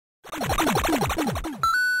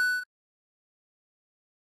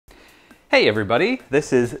Hey everybody,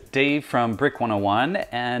 this is Dave from Brick 101,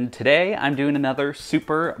 and today I'm doing another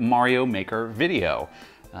Super Mario Maker video.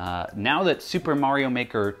 Now that Super Mario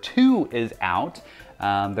Maker 2 is out,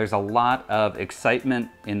 there's a lot of excitement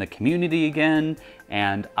in the community again,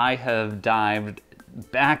 and I have dived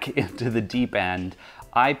back into the deep end.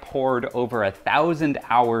 I poured over 1,000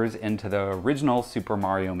 hours into the original Super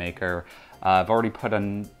Mario Maker. I've already put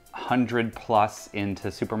 100 plus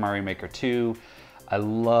into Super Mario Maker 2. I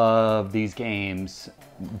love these games.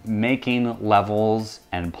 Making levels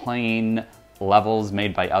and playing levels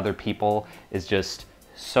made by other people is just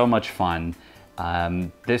so much fun.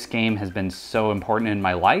 This game has been so important in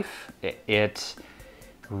my life. It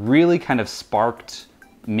really kind of sparked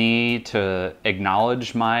me to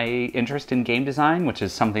acknowledge my interest in game design, which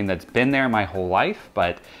is something that's been there my whole life,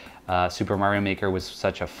 but Super Mario Maker was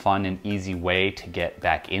such a fun and easy way to get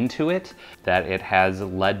back into it that it has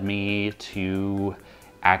led me to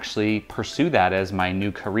actually pursue that as my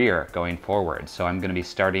new career going forward. So I'm going to be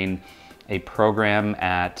starting a program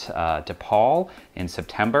at DePaul in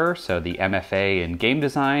September, so the MFA in game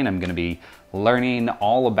design. I'm going to be learning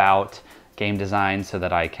all about game design so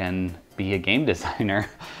that I can be a game designer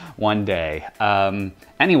one day.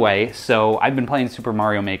 Anyway, so I've been playing Super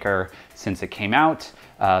Mario Maker since it came out.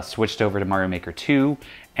 Switched over to Mario Maker 2,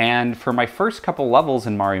 and for my first couple levels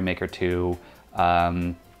in Mario Maker 2,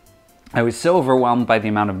 I was so overwhelmed by the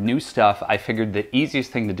amount of new stuff, I figured the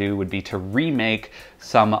easiest thing to do would be to remake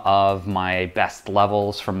some of my best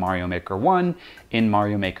levels from Mario Maker 1 in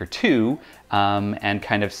Mario Maker 2, and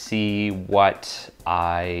kind of see what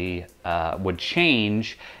I would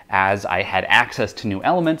change as I had access to new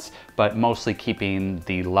elements, but mostly keeping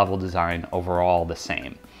the level design overall the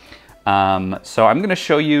same. So I'm going to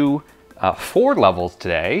show you 4 levels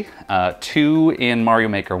today, 2 in Mario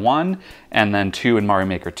Maker 1 and then 2 in Mario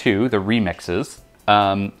Maker 2, the remixes.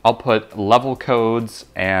 I'll put level codes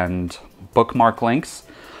and bookmark links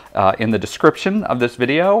in the description of this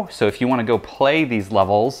video, so if you want to go play these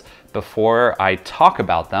levels before I talk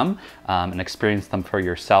about them and experience them for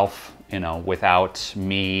yourself, you know, without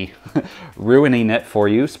me ruining it for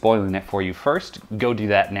you, spoiling it for you first, go do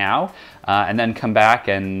that now, and then come back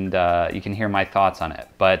and you can hear my thoughts on it.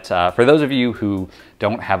 But for those of you who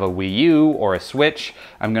don't have a Wii U or a Switch,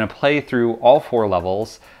 I'm gonna play through all 4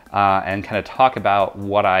 levels and kind of talk about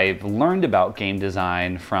what I've learned about game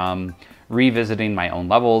design from revisiting my own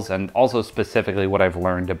levels, and also specifically what I've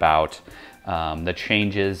learned about the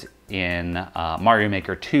changes in Mario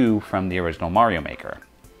Maker 2 from the original Mario Maker.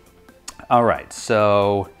 All right,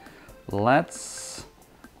 so let's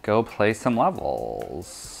go play some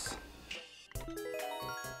levels.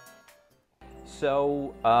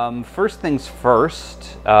 So first things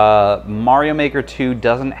first, Mario Maker 2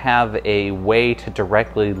 doesn't have a way to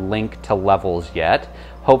directly link to levels yet.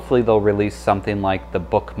 Hopefully they'll release something like the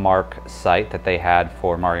bookmark site that they had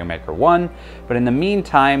for Mario Maker 1. But in the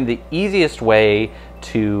meantime, the easiest way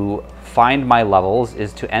to find my levels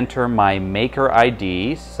is to enter my Maker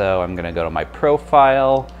ID. So I'm gonna go to my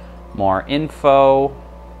profile, more info,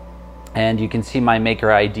 and you can see my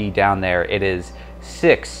Maker ID down there. It is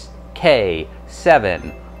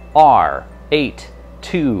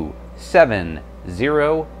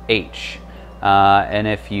 6K7R8270H. And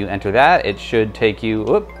if you enter that, it should take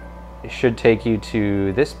you,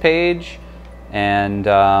 to this page, and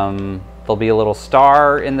there'll be a little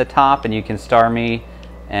star in the top, and you can star me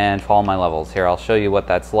and follow my levels. Here, I'll show you what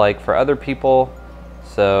that's like for other people.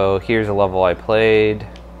 So here's a level I played.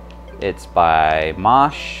 It's by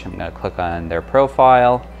Mosh. I'm gonna click on their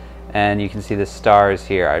profile, and you can see the stars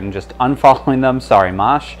here. I'm just unfollowing them, sorry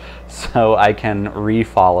Mosh, so I can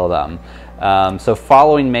refollow them. So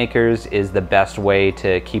following makers is the best way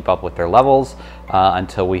to keep up with their levels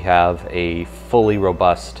until we have a fully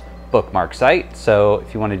robust bookmark site. So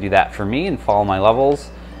if you want to do that for me and follow my levels,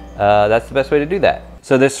 that's the best way to do that.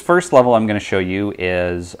 So this first level I'm going to show you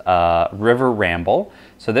is River Ramble.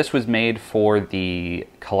 So this was made for the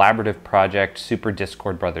collaborative project Super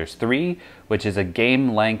Discord Brothers 3, which is a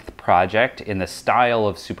game-length project in the style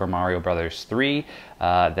of Super Mario Brothers 3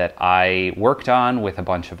 that I worked on with a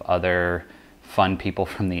bunch of other fun people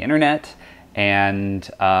from the internet. And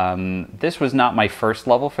this was not my first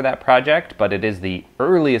level for that project, but it is the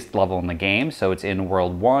earliest level in the game, so it's in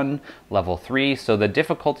World 1, Level 3, so the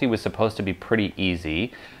difficulty was supposed to be pretty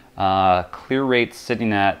easy. Clear rate's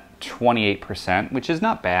sitting at 28%, which is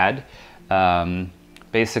not bad.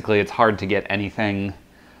 Basically, it's hard to get anything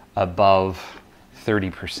above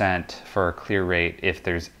 30% for a clear rate if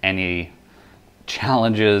there's any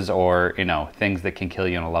challenges or, you know, things that can kill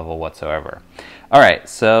you in a level whatsoever. All right,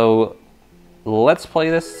 so let's play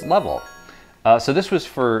this level. So this was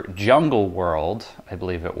for Jungle World, I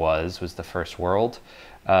believe it was the first world.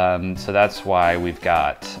 So that's why we've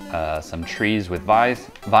got some trees with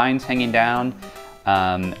vines hanging down.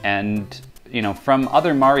 And you know, from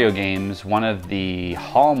other Mario games, one of the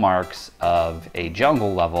hallmarks of a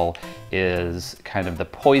jungle level is kind of the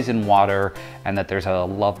poison water, and that there's a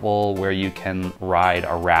level where you can ride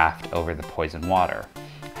a raft over the poison water.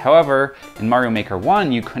 However, in Mario Maker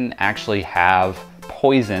 1, you couldn't actually have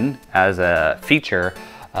poison as a feature,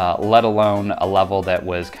 let alone a level that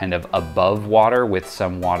was kind of above water with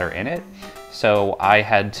some water in it. So I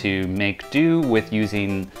had to make do with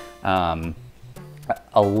using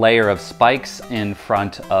a layer of spikes in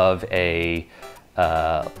front of a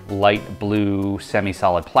light blue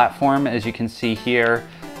semi-solid platform, as you can see here.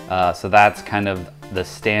 So that's kind of the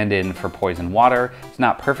stand-in for poison water. It's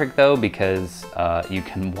not perfect though, because you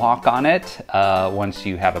can walk on it once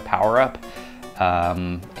you have a power-up,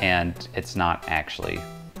 and it's not actually,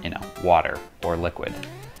 you know, water or liquid.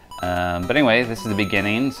 But anyway, this is the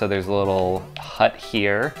beginning. So there's a little hut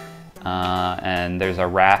here, and there's a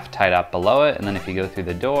raft tied up below it. And then if you go through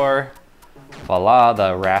the door, voila,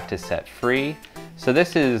 the raft is set free. So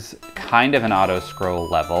this is kind of an auto-scroll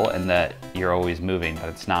level in that you're always moving, but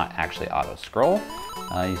it's not actually auto-scroll.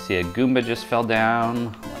 You see a Goomba just fell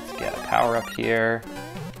down. Let's get a power up here.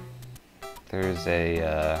 There's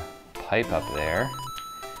a pipe up there.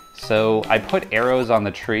 So I put arrows on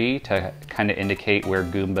the tree to kind of indicate where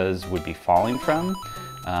Goombas would be falling from,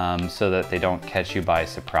 so that they don't catch you by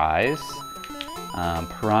surprise.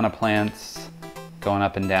 Piranha plants going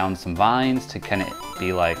up and down some vines to kind of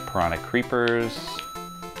be like piranha creepers.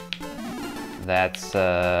 That's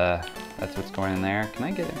what's going in there. Can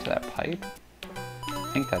I get into that pipe?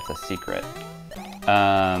 I think that's a secret.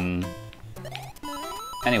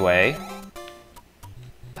 Anyway,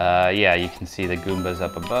 yeah, you can see the Goombas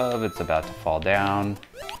up above. It's about to fall down.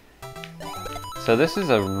 So this is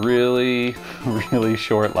a really, really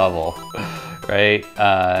short level, right?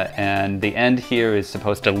 And the end here is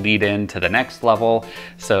supposed to lead into the next level.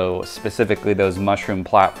 So specifically those mushroom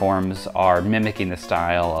platforms are mimicking the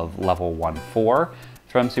style of level 1-4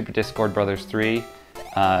 from Super Discord Brothers 3.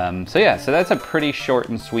 So yeah, so that's a pretty short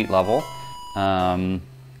and sweet level.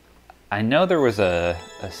 I know there was a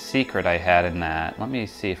secret I had in that. Let me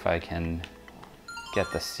see if I can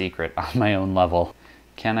get the secret on my own level.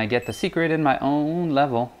 Can I get the secret in my own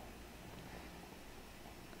level?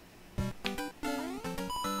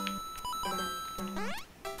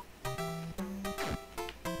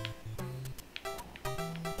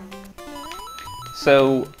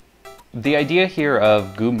 So the idea here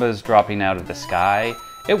of Goombas dropping out of the sky,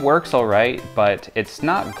 it works all right, but it's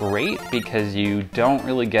not great because you don't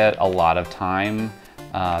really get a lot of time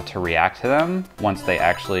to react to them once they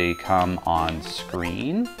actually come on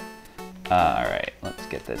screen. All right, let's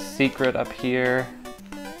get this secret up here.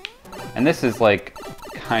 And this is like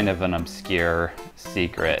kind of an obscure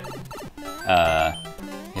secret. You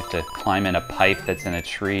have to climb in a pipe that's in a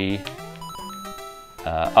tree.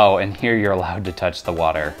 Oh, and here you're allowed to touch the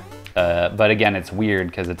water. But again, it's weird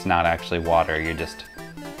because it's not actually water. You're just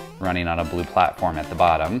running on a blue platform at the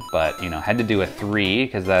bottom. But, you know, had to do a 3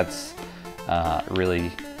 because that's really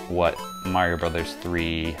what Mario Brothers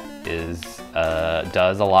 3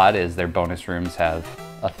 does a lot, is their bonus rooms have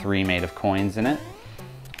a 3 made of coins in it.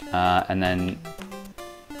 And then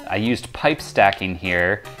I used pipe stacking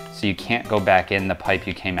here, so you can't go back in the pipe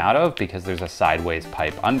you came out of because there's a sideways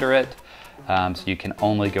pipe under it. So you can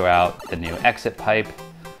only go out the new exit pipe,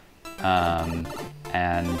 and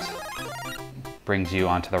brings you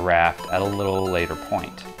onto the raft at a little later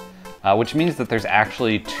point. Which means that there's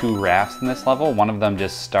actually 2 rafts in this level. One of them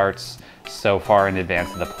just starts so far in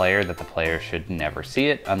advance of the player that the player should never see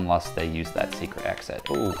it unless they use that secret exit.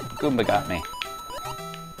 Ooh, Goomba got me.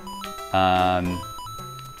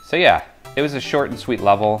 So yeah, it was a short and sweet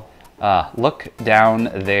level. Look down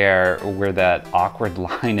there where that awkward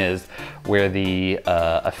line is, where the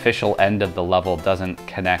official end of the level doesn't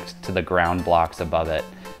connect to the ground blocks above it.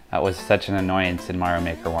 That was such an annoyance in Mario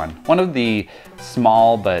Maker 1. One of the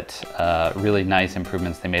small but really nice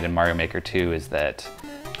improvements they made in Mario Maker 2 is that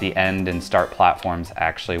the end and start platforms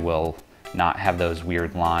actually will not have those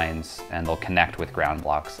weird lines, and they'll connect with ground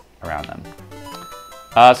blocks around them.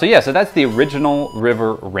 So yeah, so that's the original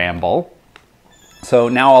River Ramble. So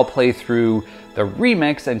now I'll play through the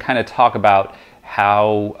remix and kind of talk about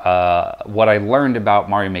how what I learned about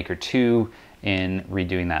Mario Maker 2 in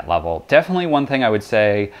redoing that level. Definitely one thing I would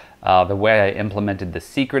say, the way I implemented the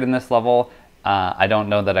secret in this level, I don't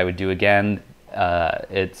know that I would do again.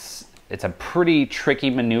 It's a pretty tricky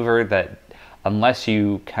maneuver that unless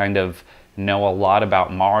you kind of know a lot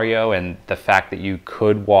about Mario and the fact that you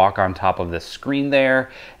could walk on top of the screen there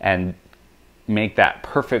and make that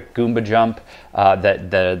perfect Goomba jump,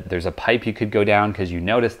 there's a pipe you could go down because you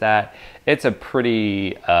noticed that. It's a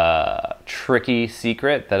pretty tricky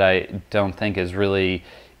secret that I don't think is really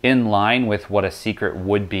in line with what a secret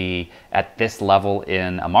would be at this level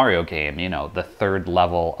in a Mario game, you know, the third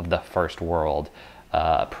level of the first world.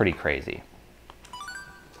 Pretty crazy.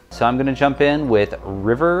 So I'm gonna jump in with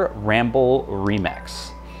River Ramble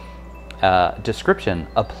Remix. Description: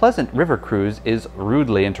 a pleasant river cruise is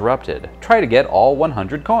rudely interrupted. Try to get all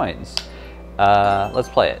 100 coins. Let's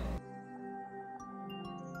play it.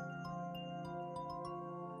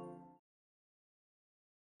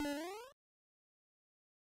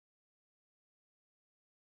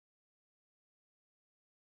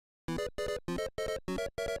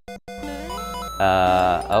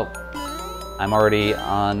 Oh, I'm already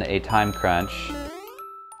on a time crunch.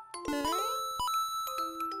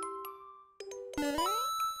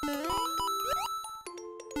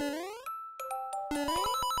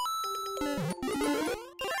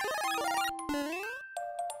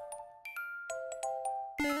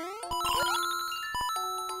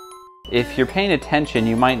 If you're paying attention,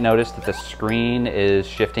 you might notice that the screen is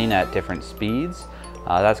shifting at different speeds.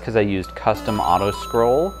 That's because I used custom auto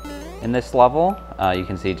scroll in this level. You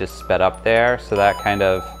can see it just sped up there, so that kind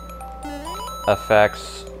of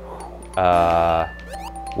affects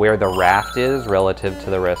where the raft is relative to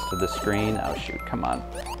the rest of the screen. Oh shoot, come on.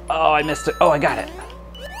 Oh, I missed it. Oh, I got it.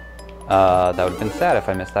 That would have been sad if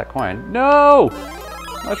I missed that coin. No!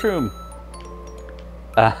 Mushroom.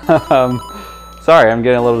 Sorry, I'm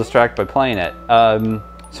getting a little distracted by playing it.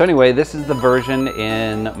 So anyway, this is the version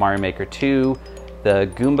in Mario Maker 2.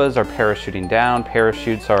 The Goombas are parachuting down.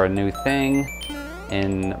 Parachutes are a new thing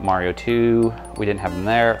in Mario 2. We didn't have them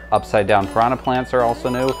there. Upside down piranha plants are also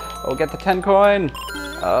new. Oh, get the 10 coin.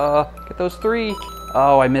 Get those 3.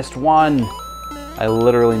 Oh, I missed 1. I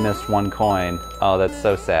literally missed 1 coin. Oh, that's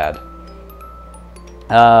so sad.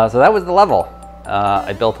 So that was the level.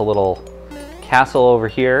 I built a little castle over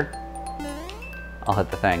here. I'll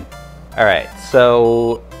hit the thing. All right,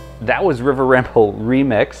 so that was River Ramble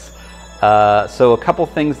Remix. So a couple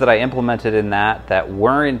things that I implemented in that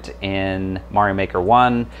weren't in Mario Maker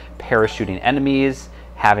 1, parachuting enemies,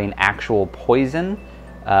 having actual poison,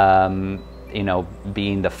 you know,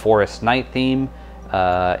 being the Forest Night theme,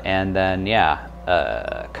 and then, yeah,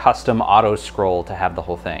 custom auto scroll to have the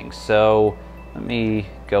whole thing. So let me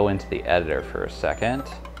go into the editor for a second.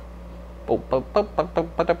 Course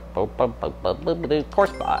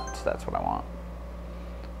bots, that's what I want.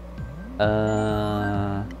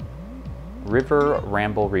 River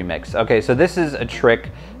Ramble Remix. Okay, so this is a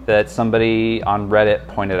trick that somebody on Reddit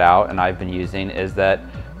pointed out and I've been using, is that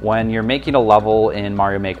when you're making a level in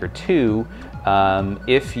Mario Maker 2,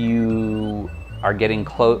 if you are getting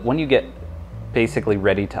close, when you get basically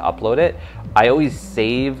ready to upload it, I always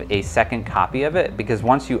save a second copy of it, because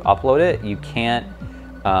once you upload it, you can't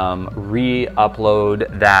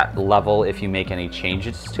re-upload that level if you make any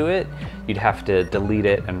changes to it. You'd have to delete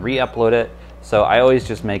it and re-upload it. So I always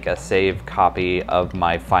just make a save copy of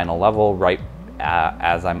my final level right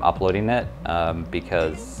as I'm uploading it,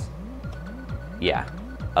 because yeah,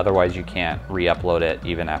 otherwise you can't re-upload it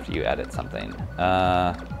even after you edit something.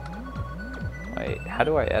 Wait, how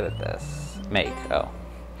do I edit this? Make, oh.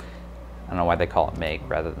 I don't know why they call it make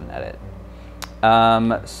rather than edit.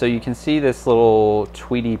 So you can see this little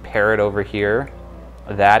Tweety parrot over here.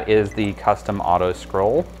 That is the custom auto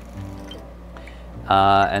scroll.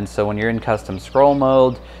 And so when you're in custom scroll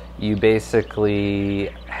mode, you basically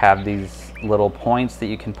have these little points that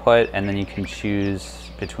you can put, and then you can choose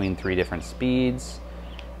between 3 different speeds.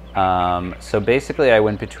 So basically I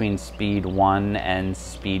went between speed 1 and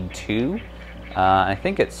speed 2. I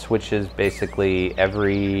think it switches basically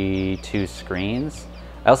every 2 screens.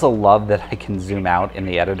 I also love that I can zoom out in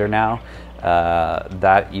the editor now.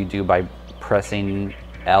 That you do by pressing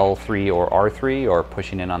L3 or R3 or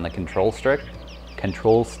pushing in on the control stick.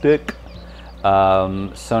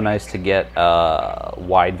 So nice to get a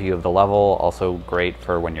wide view of the level. Also great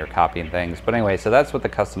for when you're copying things. But anyway, so that's what the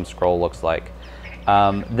custom scroll looks like.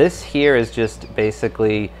 This here is just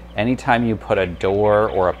basically anytime you put a door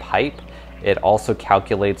or a pipe, it also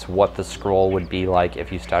calculates what the scroll would be like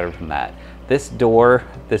if you started from that. This door,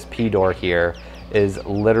 this P door here, is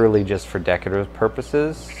literally just for decorative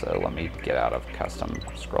purposes. So let me get out of custom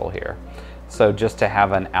scroll here. So just to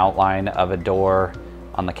have an outline of a door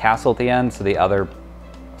on the castle at the end. So the other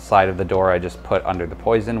side of the door I just put under the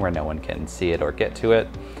poison where no one can see it or get to it.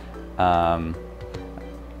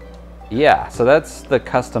 yeah, so that's the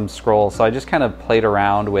custom scroll. So I just kind of played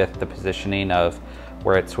around with the positioning of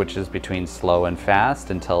where it switches between slow and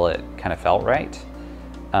fast until it kind of felt right.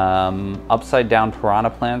 Upside down piranha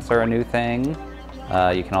plants are a new thing.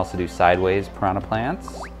 You can also do sideways piranha plants,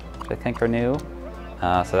 which I think are new.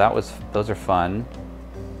 So those are fun.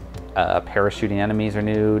 Parachuting enemies are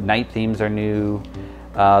new. Night themes are new.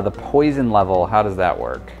 The poison level, how does that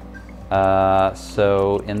work?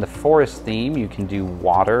 So in the forest theme, you can do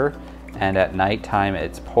water, and at nighttime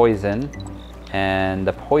it's poison. And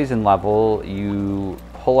the poison level, you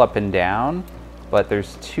pull up and down, but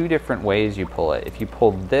there's two different ways you pull it. If you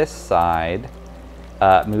pull this side,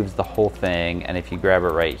 it moves the whole thing, and if you grab it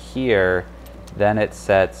right here, then it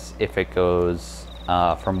sets if it goes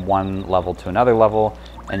from one level to another level,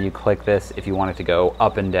 and you click this if you want it to go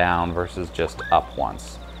up and down versus just up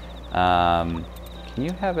once. Can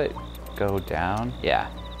you have it go down? Yeah.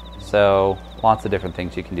 So lots of different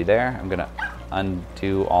things you can do there. I'm gonna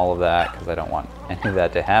undo all of that because I don't want any of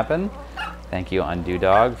that to happen. Thank you, Undo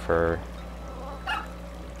Dog, for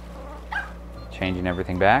changing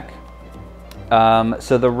everything back.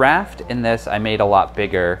 So the raft in this I made a lot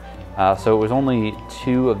bigger. So it was only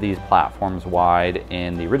 2 of these platforms wide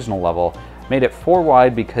in the original level. Made it 4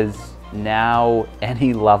 wide because now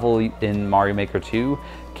any level in Mario Maker 2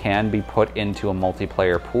 can be put into a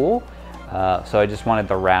multiplayer pool. So I just wanted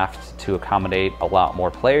the raft to accommodate a lot more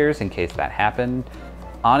players in case that happened.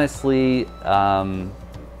 Honestly,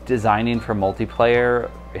 designing for multiplayer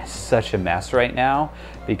is such a mess right now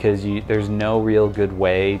because there's no real good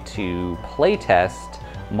way to playtest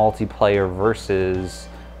multiplayer versus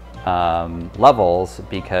levels,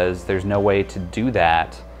 because there's no way to do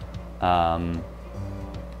that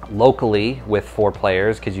locally with 4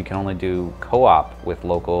 players, because you can only do co-op with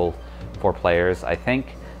local 4 players, I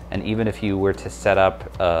think. And even if you were to set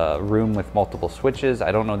up a room with multiple switches,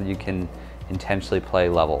 I don't know that you can intentionally play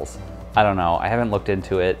levels. I don't know, I haven't looked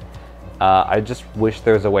into it. I just wish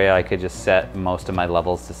there was a way I could just set most of my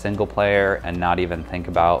levels to single player and not even think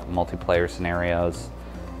about multiplayer scenarios.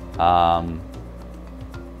 But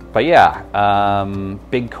yeah,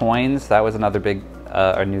 big coins, that was another big,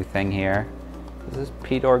 a new thing here. Does this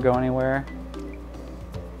P-door go anywhere?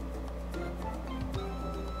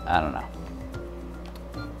 I don't know.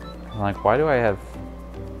 I'm like, why do I have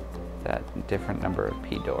that different number of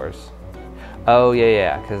P-doors? Oh,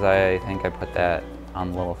 yeah, because I think I put that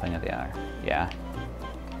on the little thing at the end. Yeah.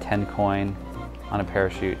 10 coin on a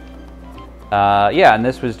parachute. Yeah, and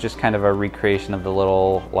this was just kind of a recreation of the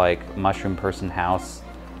little, like, mushroom person house,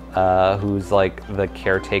 who's, like, the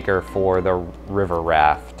caretaker for the river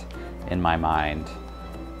raft in my mind.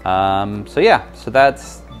 So yeah, so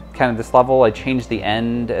that's kind of this level. I changed the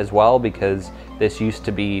end as well because this used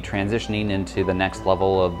to be transitioning into the next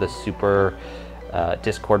level of the Super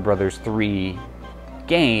Discord Brothers 3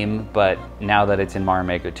 game, but now that it's in Mario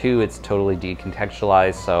Maker 2, it's totally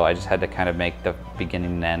decontextualized, so I just had to kind of make the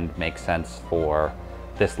beginning and end make sense for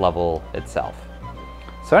this level itself.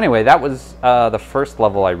 So anyway, that was the first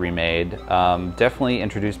level I remade. Definitely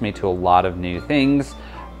introduced me to a lot of new things.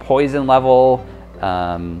 Poison level,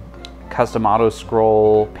 custom auto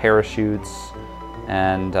scroll, parachutes,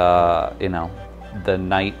 and you know, the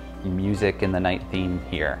night music and the night theme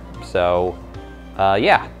here. So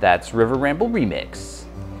yeah, that's River Ramble Remix.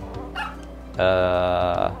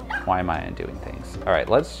 Why am I undoing things? All right,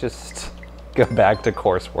 let's just go back to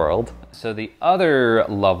Course World. So the other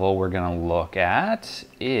level we're gonna look at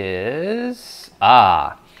is,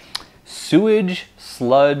 Sewage,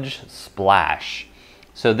 Sludge, Splash.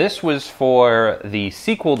 So this was for the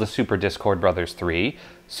sequel to Super Discord Brothers 3,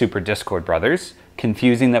 Super Discord Brothers.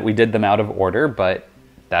 Confusing that we did them out of order, but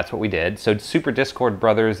that's what we did. So Super Discord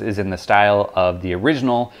Brothers is in the style of the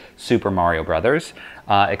original Super Mario Brothers,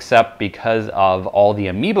 except because of all the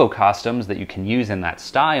amiibo costumes that you can use in that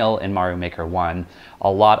style in Mario Maker 1,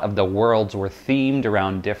 a lot of the worlds were themed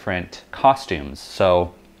around different costumes.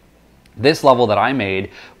 So this level that I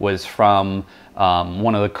made was from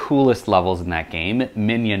one of the coolest levels in that game,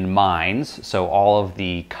 Minion Mines. So all of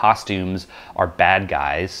the costumes are bad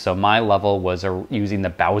guys. So my level was using the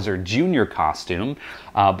Bowser Jr. costume,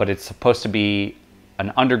 but it's supposed to be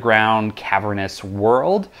an underground cavernous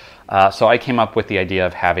world. So I came up with the idea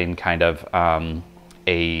of having kind of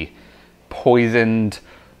a poisoned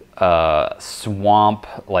swamp,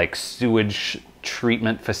 like sewage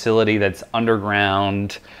treatment facility that's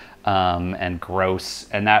underground, and gross,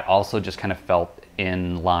 and that also just kind of felt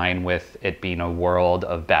in line with it being a world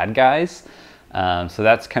of bad guys. So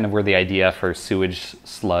that's kind of where the idea for Sewage,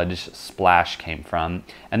 Sludge, Splash came from.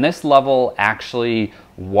 And this level actually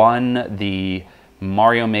won the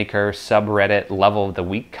Mario Maker subreddit level of the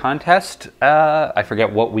week contest. I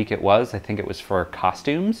forget what week it was. I think it was for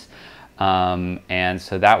costumes. And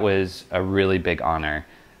so that was a really big honor.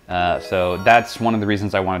 So that's one of the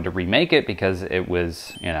reasons I wanted to remake it, because it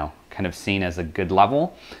was, you know, kind of seen as a good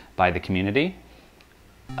level by the community.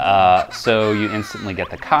 So you instantly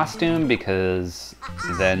get the costume, because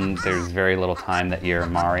then there's very little time that you're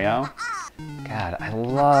Mario. God, I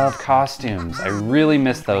love costumes. I really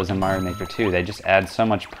miss those in Mario Maker 2. They just add so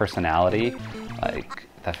much personality. Like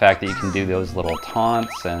the fact that you can do those little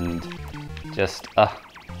taunts, and just,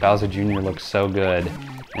 Bowser Jr. looks so good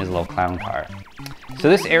in his little clown car. So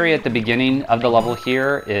this area at the beginning of the level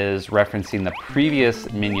here is referencing the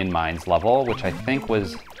previous Minion Mines level, which I think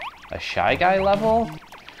was a Shy Guy level.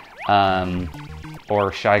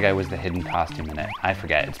 Or Shy Guy was the hidden costume in it. I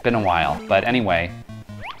forget, it's been a while. But anyway,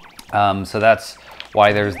 so that's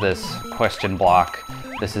why there's this question block.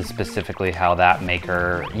 This is specifically how that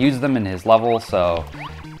maker used them in his level, so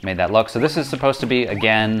made that look. So this is supposed to be,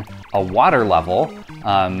 again, a water level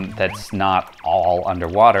that's not all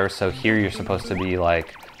underwater. So here you're supposed to be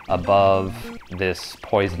like above this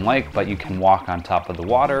poison lake, but you can walk on top of the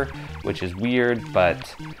water, which is weird,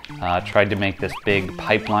 but tried to make this big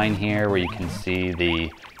pipeline here where you can see the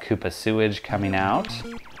Koopa sewage coming out.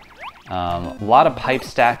 A lot of pipe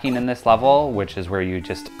stacking in this level, which is where you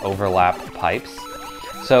just overlap pipes.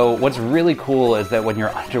 So what's really cool is that when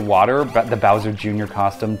you're underwater, the Bowser Jr.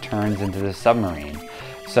 costume turns into the submarine.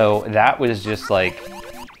 So that was just like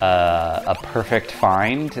a perfect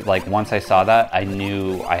find. Like once I saw that, I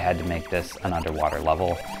knew I had to make this an underwater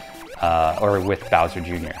level, or with Bowser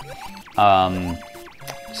Jr.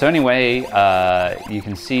 So anyway, you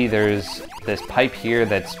can see there's this pipe here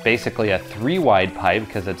that's basically a 3-wide pipe,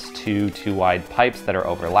 because it's two 2-wide pipes that are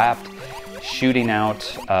overlapped, shooting out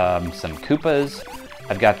some Koopas.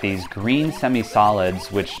 I've got these green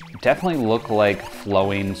semi-solids, which definitely look like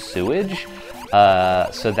flowing sewage.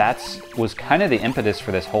 So was kind of the impetus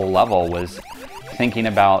for this whole level, was thinking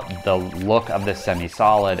about the look of the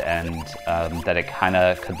semi-solid, and that it kind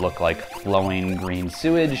of could look like flowing green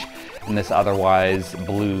sewage in this otherwise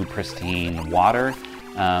blue, pristine water.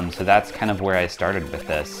 So that's kind of where I started with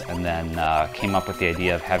this, and then came up with the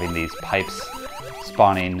idea of having these pipes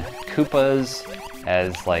spawning Koopas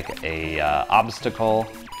as like a obstacle.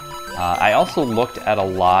 I also looked at a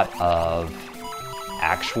lot of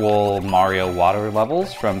actual Mario water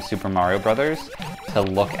levels from Super Mario Brothers to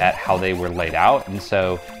look at how they were laid out, and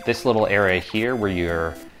so this little area here where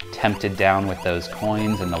you're tempted down with those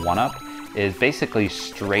coins and the 1-up is basically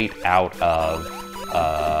straight out of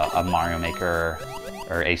a Mario Maker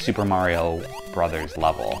or a Super Mario Brothers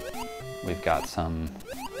level. We've got some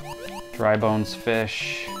dry bones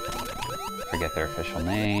fish, forget their official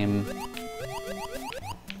name,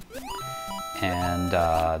 and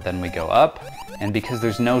then we go up. And because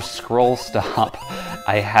there's no scroll stop,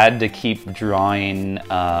 I had to keep drawing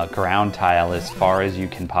ground tile as far as you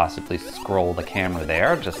can possibly scroll the camera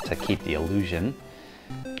there, just to keep the illusion.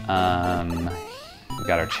 We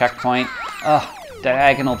got our checkpoint. Oh,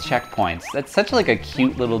 diagonal checkpoints. That's such like a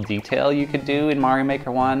cute little detail you could do in Mario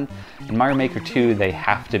Maker 1. In Mario Maker 2, they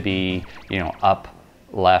have to be, you know, up,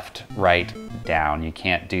 left, right, down. You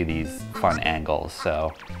can't do these fun angles,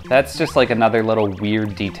 so that's just like another little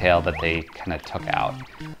weird detail that they kind of took out.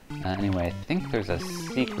 Anyway, I think there's a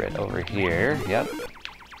secret over here. Yep.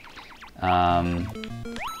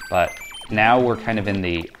 But now we're kind of in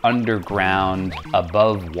the underground,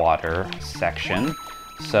 above water section.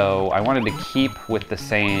 So I wanted to keep with the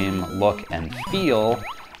same look and feel,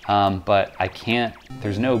 but I can't,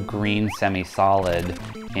 there's no green semi-solid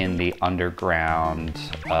in the underground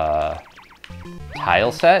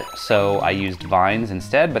tile set, so I used vines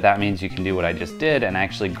instead, but that means you can do what I just did and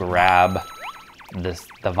actually grab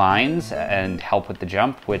the vines and help with the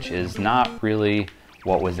jump, which is not really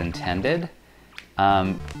what was intended.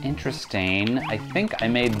 Interesting. I think I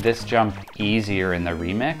made this jump easier in the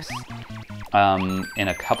remix in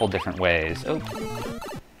a couple different ways. Oh.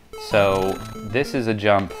 So this is a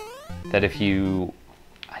jump that if you,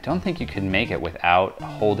 I don't think you can make it without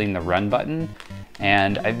holding the run button.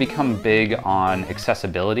 And I've become big on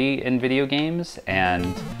accessibility in video games, and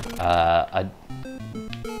a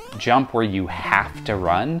jump where you have to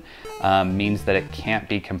run means that it can't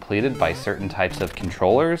be completed by certain types of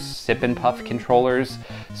controllers. Sip and puff controllers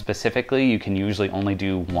specifically, you can usually only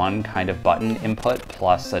do one kind of button input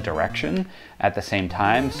plus a direction at the same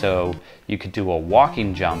time. So you could do a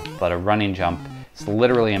walking jump, but a running jump is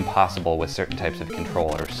literally impossible with certain types of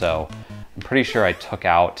controllers. So I'm pretty sure I took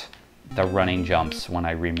out the running jumps when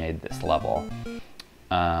I remade this level.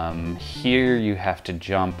 Here you have to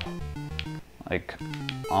jump, like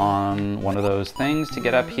on one of those things to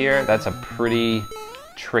get up here. That's a pretty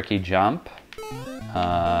tricky jump.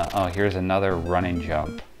 Oh, here's another running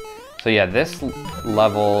jump. So yeah, this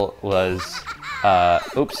level was,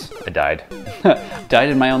 oops, I died. Died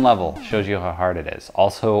in my own level. Shows you how hard it is.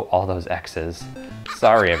 Also, all those X's.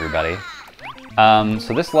 Sorry, everybody.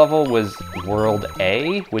 So this level was World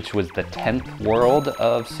A, which was the 10th world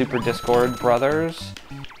of Super Discord Brothers.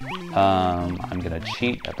 I'm gonna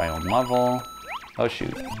cheat at my own level. Oh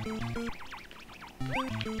shoot.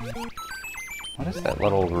 What is that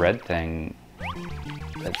little red thing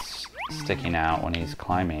that's sticking out when he's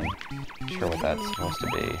climbing? Not sure what that's supposed to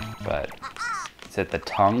be, but is it the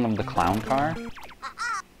tongue of the clown car?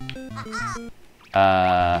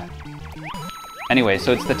 Anyway,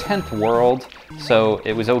 so it's the 10th world, so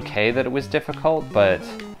it was okay that it was difficult, but,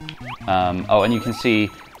 oh, and you can see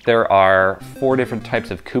there are 4 different types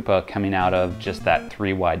of Koopa coming out of just that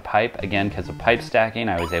 3-wide pipe. Again, because of pipe stacking,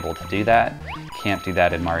 I was able to do that. Can't do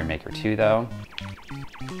that in Mario Maker 2, though.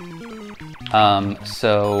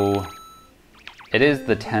 So it is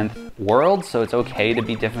the 10th world, so it's okay to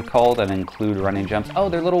be difficult and include running jumps. Oh,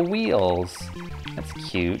 they're little wheels. That's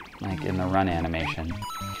cute, like in the run animation.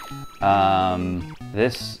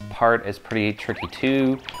 This part is pretty tricky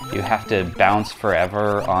too. You have to bounce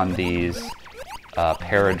forever on these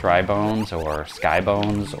pair of dry bones or sky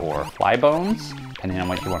bones or fly bones, depending on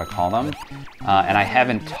what you want to call them. And I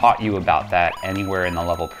haven't taught you about that anywhere in the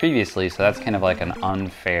level previously, so that's kind of like an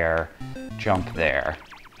unfair jump there.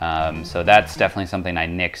 So that's definitely something I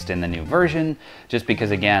nixed in the new version, just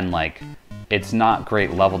because again, like, it's not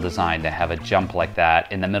great level design to have a jump like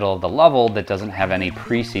that in the middle of the level that doesn't have any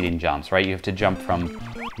preceding jumps, right? You have to jump from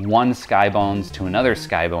one Skybones to another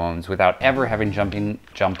Skybones without ever having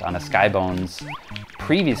jumped on a Skybones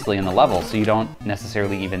previously in the level, so you don't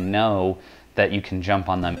necessarily even know that you can jump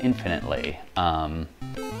on them infinitely,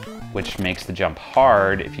 which makes the jump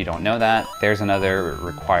hard if you don't know that. There's another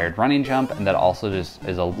required running jump, and that also just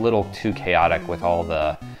is a little too chaotic with all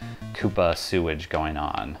the Koopa sewage going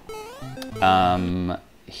on.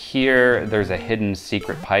 Here, there's a hidden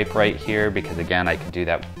secret pipe right here, because again, I could do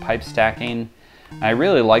that with pipe stacking. I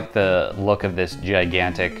really like the look of this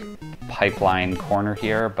gigantic pipeline corner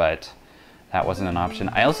here, but that wasn't an option.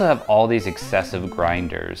 I also have all these excessive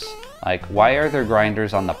grinders. Like, why are there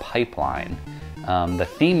grinders on the pipeline? The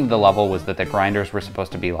theme of the level was that the grinders were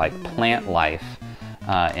supposed to be like plant life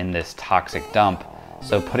in this toxic dump.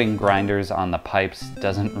 So putting grinders on the pipes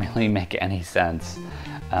doesn't really make any sense.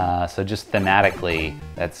 So just thematically,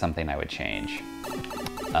 that's something I would change.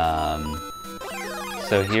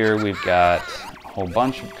 So here we've got a whole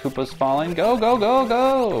bunch of Koopas falling. Go, go, go,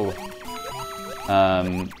 go!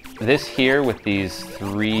 This here with these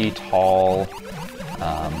 3 tall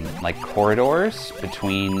like corridors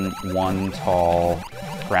between 1 tall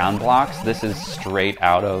ground blocks. This is straight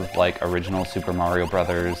out of like original Super Mario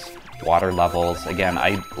Brothers water levels. Again,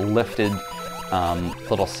 I lifted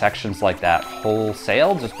little sections like that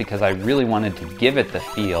wholesale just because I really wanted to give it the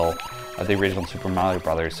feel of the original Super Mario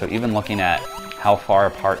Brothers. So even looking at how far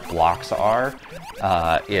apart blocks are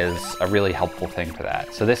is a really helpful thing for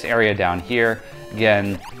that. So this area down here,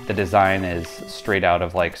 again, the design is straight out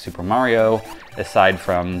of like Super Mario, aside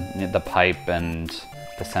from the pipe and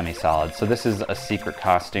the semi-solid. So this is a secret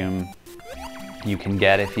costume you can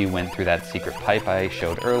get if you went through that secret pipe I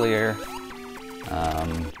showed earlier.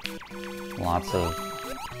 Lots of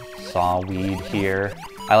sawweed here.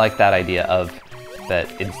 I like that idea of that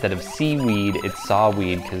instead of seaweed, it's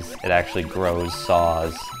sawweed because it actually grows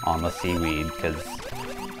saws on the seaweed because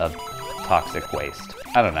of toxic waste.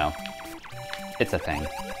 I don't know. It's a thing.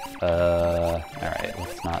 Alright,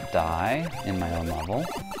 let's not die in my own level.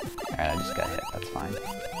 Alright, I just got hit, that's fine.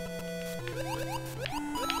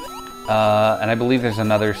 And I believe there's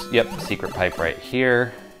another, yep, secret pipe right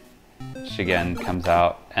here, which again comes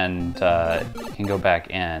out and you can go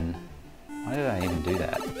back in. Why did I even do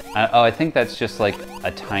that? Oh, I think that's just like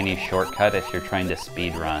a tiny shortcut if you're trying to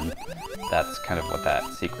speed run. That's kind of what that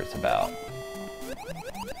secret's about.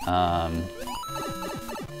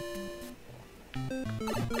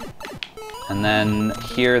 And then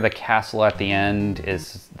here, the castle at the end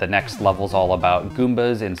is the next level's all about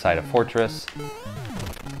Goombas inside a fortress.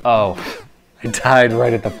 Oh, I died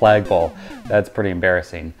right at the flagpole. That's pretty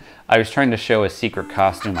embarrassing. I was trying to show a secret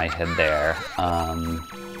costume I hid there.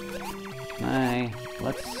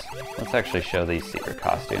 Let's actually show these secret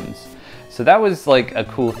costumes. So that was like a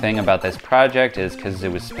cool thing about this project, is because it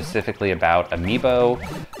was specifically about amiibo,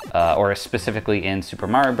 or specifically in Super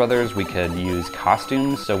Mario Brothers, we could use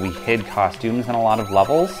costumes. So we hid costumes in a lot of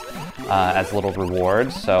levels as little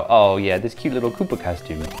rewards. So, oh yeah, this cute little Koopa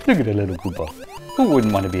costume. Look at a little Koopa. Who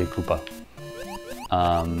wouldn't want to be a Koopa?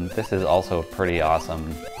 This is also a pretty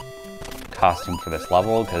awesome costume for this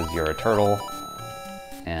level, because you're a turtle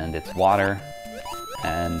and it's water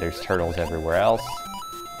and there's turtles everywhere else.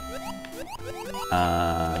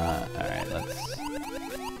 Alright, let's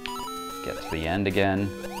get to the end again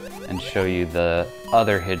and show you the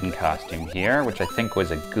other hidden costume here, which I think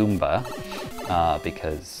was a Goomba,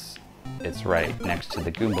 because it's right next to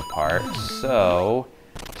the Goomba part. So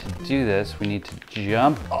to do this, we need to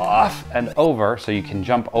jump off and over, so you can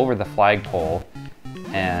jump over the flagpole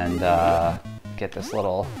and get this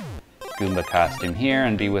little Goomba costume here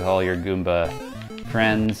and be with all your Goomba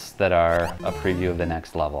friends that are a preview of the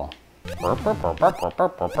next level. So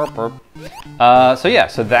yeah,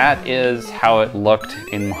 so that is how it looked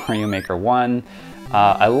in Mario Maker 1.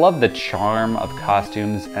 I love the charm of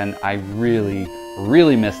costumes, and I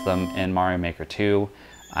really miss them in Mario Maker 2.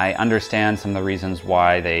 I understand some of the reasons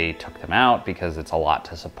why they took them out, because it's a lot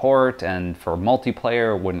to support, and for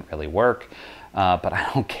multiplayer it wouldn't really work. But I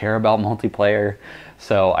don't care about multiplayer,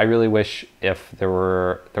 so I really wish if there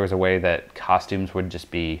was a way that costumes would just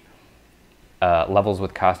be levels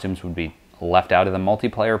with costumes would be left out of the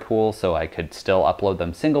multiplayer pool, so I could still upload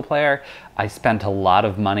them single player. I spent a lot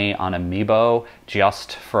of money on amiibo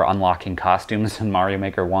just for unlocking costumes in Mario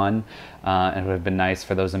Maker 1, and it would have been nice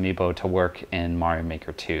for those amiibo to work in Mario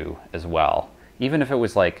Maker 2 as well, even if it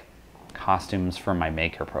was like costumes for my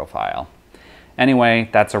Maker profile. Anyway,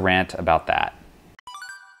 that's a rant about that.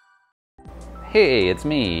 Hey, it's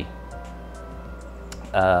me.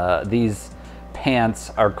 These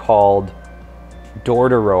pants are called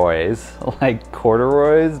Dorderoys, like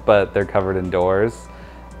corduroys, but they're covered in doors.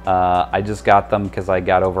 I just got them because I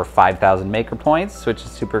got over 5,000 Maker points, which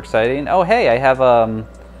is super exciting. Oh hey, I have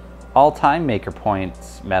all-time Maker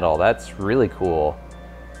points medal. That's really cool.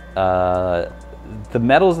 The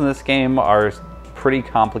medals in this game are pretty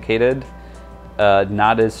complicated,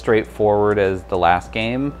 not as straightforward as the last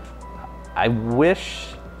game. I don't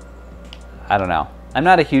know. I'm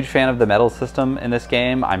not a huge fan of the medal system in this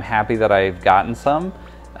game. I'm happy that I've gotten some.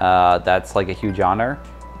 That's like a huge honor.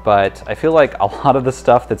 But I feel like a lot of the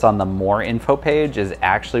stuff that's on the more info page is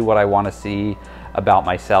actually what I want to see about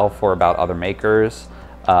myself or about other makers,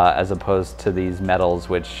 as opposed to these medals,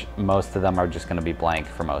 which most of them are just going to be blank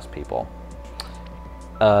for most people.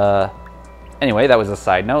 Anyway, that was a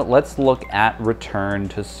side note. Let's look at Return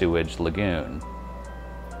to Sewage Lagoon.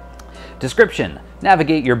 Description: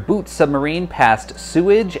 navigate your boot submarine past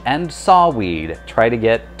sewage and sawweed. Try to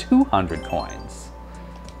get 200 coins.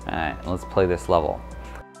 Alright, let's play this level.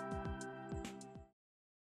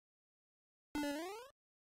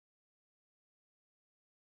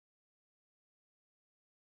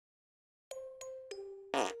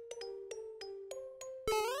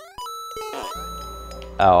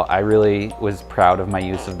 Oh, I really was proud of my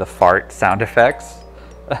use of the fart sound effects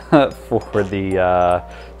for the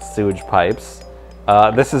sewage pipes.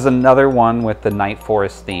 This is another one with the Night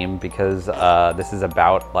Forest theme, because this is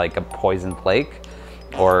about like a poisoned lake,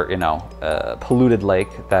 or you know, a polluted lake,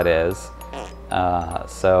 that is.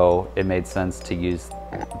 So it made sense to use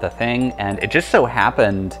the thing, and it just so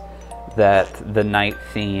happened that the night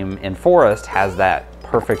theme in Forest has that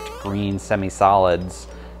perfect green semi-solids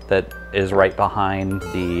that is right behind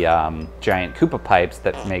the giant Koopa pipes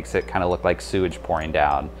that makes it kind of look like sewage pouring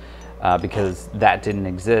down, because that didn't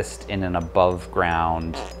exist in an above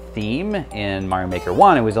ground theme in Mario Maker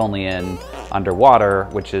 1. It was only in underwater,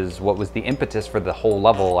 which is what was the impetus for the whole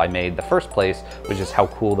level I made the first place, which is how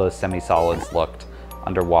cool those semi-solids looked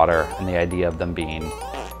underwater and the idea of them being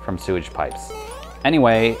from sewage pipes.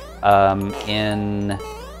 Anyway, in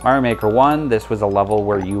Mario Maker 1, this was a level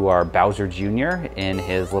where you are Bowser Jr. in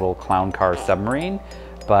his little clown car submarine,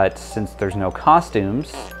 but since there's no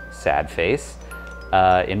costumes, sad face,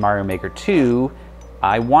 in Mario Maker 2,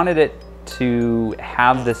 I wanted it to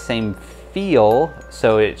have the same feel,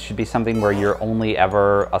 so it should be something where you're only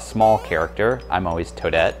ever a small character. I'm always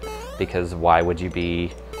Toadette, because why would you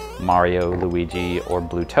be Mario, Luigi, or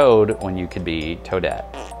Blue Toad when you could be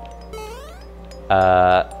Toadette?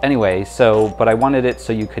 Anyway, but I wanted it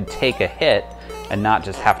so you could take a hit and not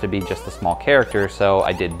just have to be just a small character, so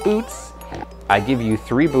I did boots. I give you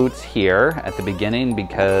 3 boots here at the beginning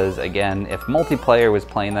because, again, if multiplayer was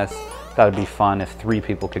playing this, that would be fun if 3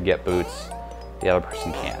 people could get boots, the other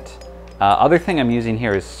person can't. Other thing I'm using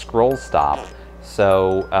here is scroll stop,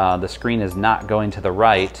 so the screen is not going to the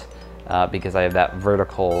right because I have that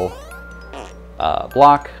vertical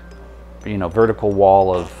block, you know, vertical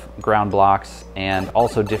wall of ground blocks, and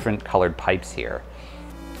also different colored pipes here.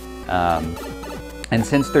 And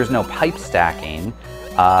since there's no pipe stacking,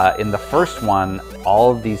 in the first one,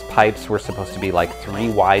 all of these pipes were supposed to be like 3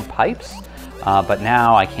 wide pipes, but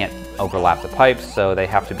now I can't overlap the pipes, so they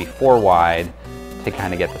have to be 4 wide to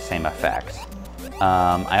kind of get the same effect.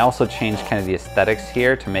 I also changed kind of the aesthetics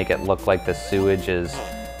here to make it look like the sewage is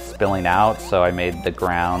spilling out, so I made the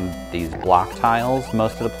ground these block tiles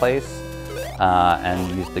most of the place,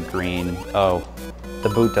 and used the green. Oh, the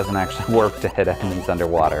boot doesn't actually work to hit enemies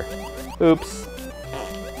underwater. Oops.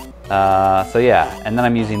 So yeah, and then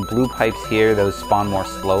I'm using blue pipes here. Those spawn more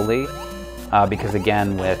slowly, because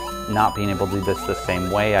again, with not being able to do this the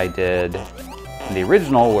same way I did in the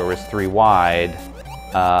original, where it was 3 wide,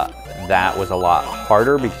 that was a lot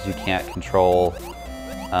harder because you can't control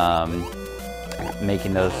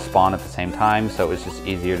making those spawn at the same time, so it was just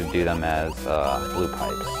easier to do them as blue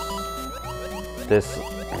pipes. This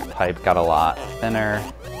pipe got a lot thinner.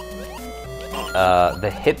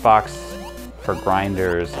 The hitbox for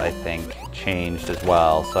grinders, I think, changed as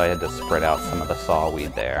well, so I had to spread out some of the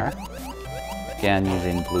sawweed there. Again,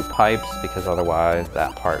 using blue pipes because otherwise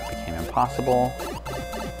that part became impossible.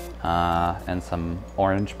 And some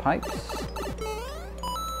orange pipes.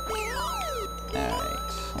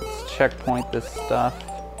 Alright, let's checkpoint this stuff.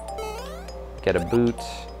 Get a boot.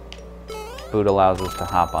 Boot allows us to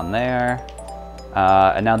hop on there.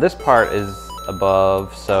 And now this part is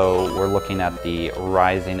above, so we're looking at the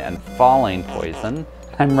rising and falling poison.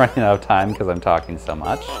 I'm running out of time because I'm talking so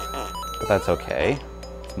much, but that's okay.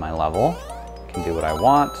 It's my level. I can do what I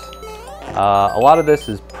want. A lot of this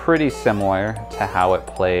is pretty similar to how it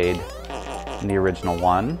played in the original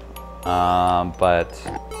one, but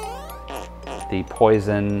the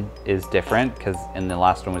poison is different because in the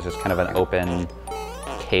last one was just kind of an open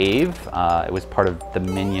cave. It was part of the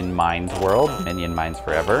Minion Mines world, Minion Mines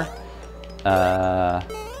Forever.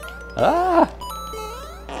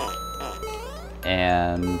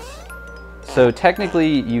 And so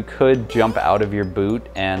technically you could jump out of your boot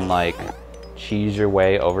and like cheese your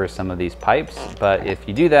way over some of these pipes, but if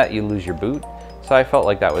you do that, you lose your boot. So I felt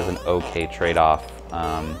like that was an okay trade-off.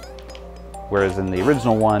 Whereas in the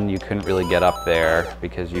original one, you couldn't really get up there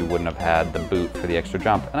because you wouldn't have had the boot for the extra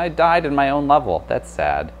jump. And I died in my own level. That's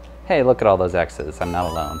sad. Hey, look at all those X's. I'm not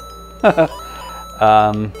alone.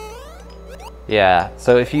 Yeah,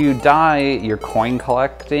 so if you die, your coin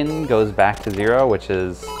collecting goes back to 0, which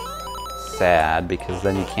is sad because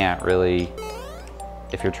then you can't really,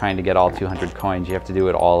 if you're trying to get all 200 coins, you have to do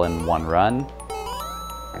it all in one run.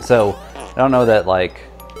 So I don't know that like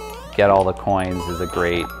get all the coins is a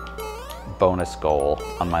great bonus goal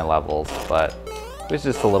on my levels, but it was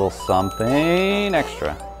just a little something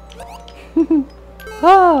extra. And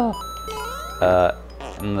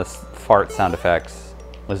this fart sound effects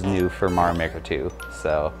was new for Mario Maker 2,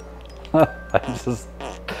 so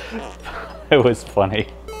it was funny.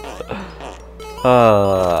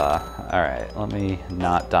 Alright, let me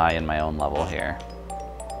not die in my own level here.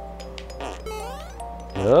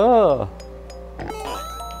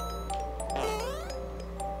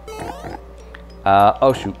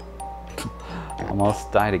 Oh shoot.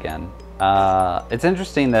 Almost died again. It's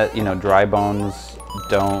interesting that, you know, dry bones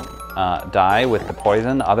don't die with the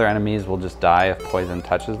poison. Other enemies will just die if poison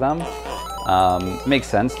touches them. Makes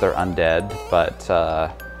sense, they're undead, but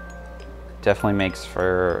definitely makes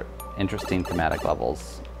for interesting thematic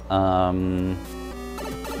levels.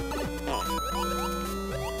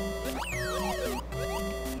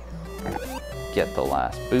 Get the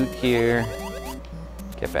last boot here.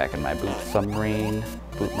 Get back in my boot submarine,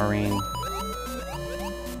 boot marine.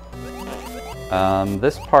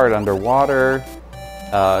 This part underwater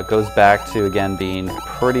goes back to, again, being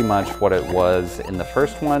pretty much what it was in the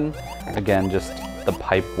first one. Again, just the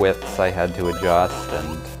pipe widths I had to adjust,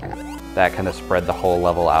 and that kind of spread the whole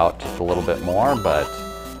level out just a little bit more, but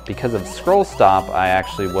because of scroll stop, I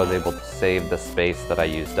actually was able to save the space that I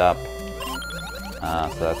used up.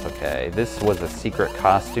 So that's okay. This was a secret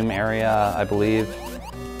costume area, I believe,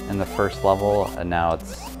 in the first level, and now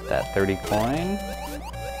it's that 30 coin.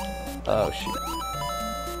 Oh shoot.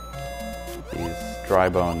 These dry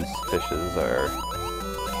bones fishes are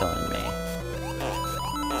killing me.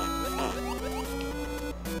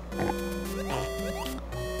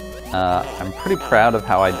 I'm pretty proud of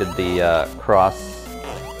how I did the cross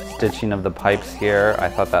stitching of the pipes here. I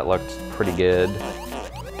thought that looked pretty good,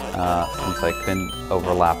 since I couldn't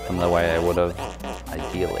overlap them the way I would have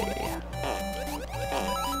ideally.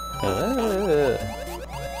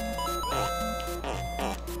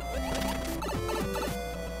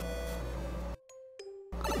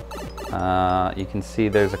 You can see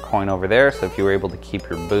there's a coin over there, so if you were able to keep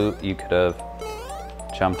your boot, you could have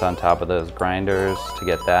jumped on top of those grinders to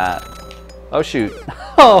get that. Oh shoot.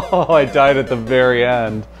 Oh, I died at the very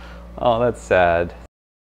end. Oh, that's sad.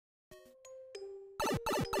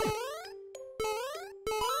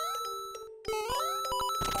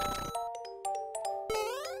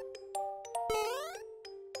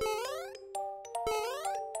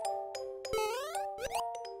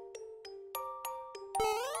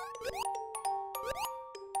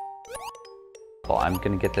 Well, I'm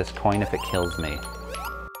gonna get this coin if it kills me.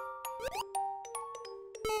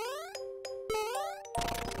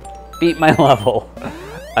 Beat my level.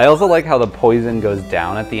 I also like how the poison goes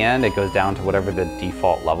down at the end. It goes down to whatever the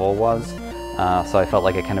default level was. So I felt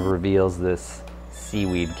like it kind of reveals this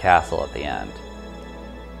seaweed castle at the end.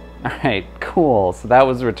 Alright, cool. So that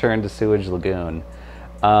was Return to Sewage Lagoon.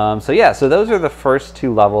 So yeah, so those are the first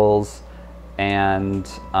two levels. And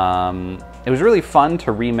it was really fun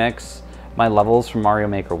to remix my levels from Mario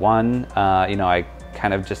Maker 1. You know, I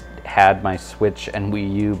kind of just had my Switch and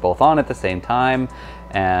Wii U both on at the same time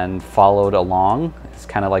and followed along. It's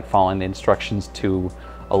kind of like following the instructions to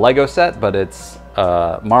a Lego set, but it's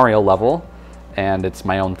a Mario level and it's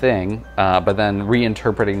my own thing, but then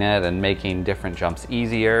reinterpreting it and making different jumps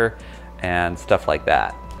easier and stuff like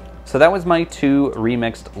that. So that was my two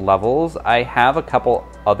remixed levels. I have a couple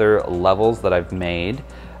other levels that I've made,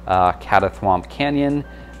 Catathwomp Canyon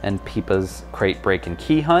and Peepa's Crate Break and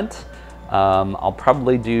Key Hunt. I'll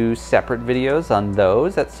probably do separate videos on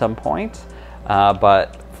those at some point,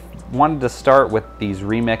 but wanted to start with these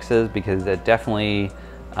remixes because it definitely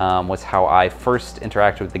was how I first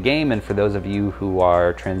interacted with the game. And for those of you who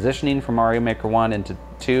are transitioning from Mario Maker 1 into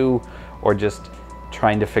 2, or just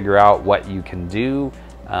trying to figure out what you can do,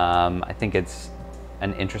 I think it's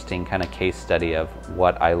an interesting kind of case study of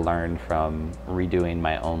what I learned from redoing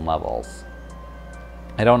my own levels.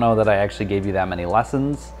 I don't know that I actually gave you that many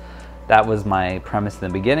lessons. That was my premise in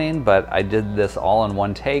the beginning, but I did this all in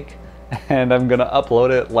one take, and I'm gonna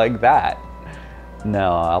upload it like that.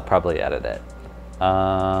 No, I'll probably edit it.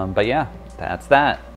 But yeah, that's that.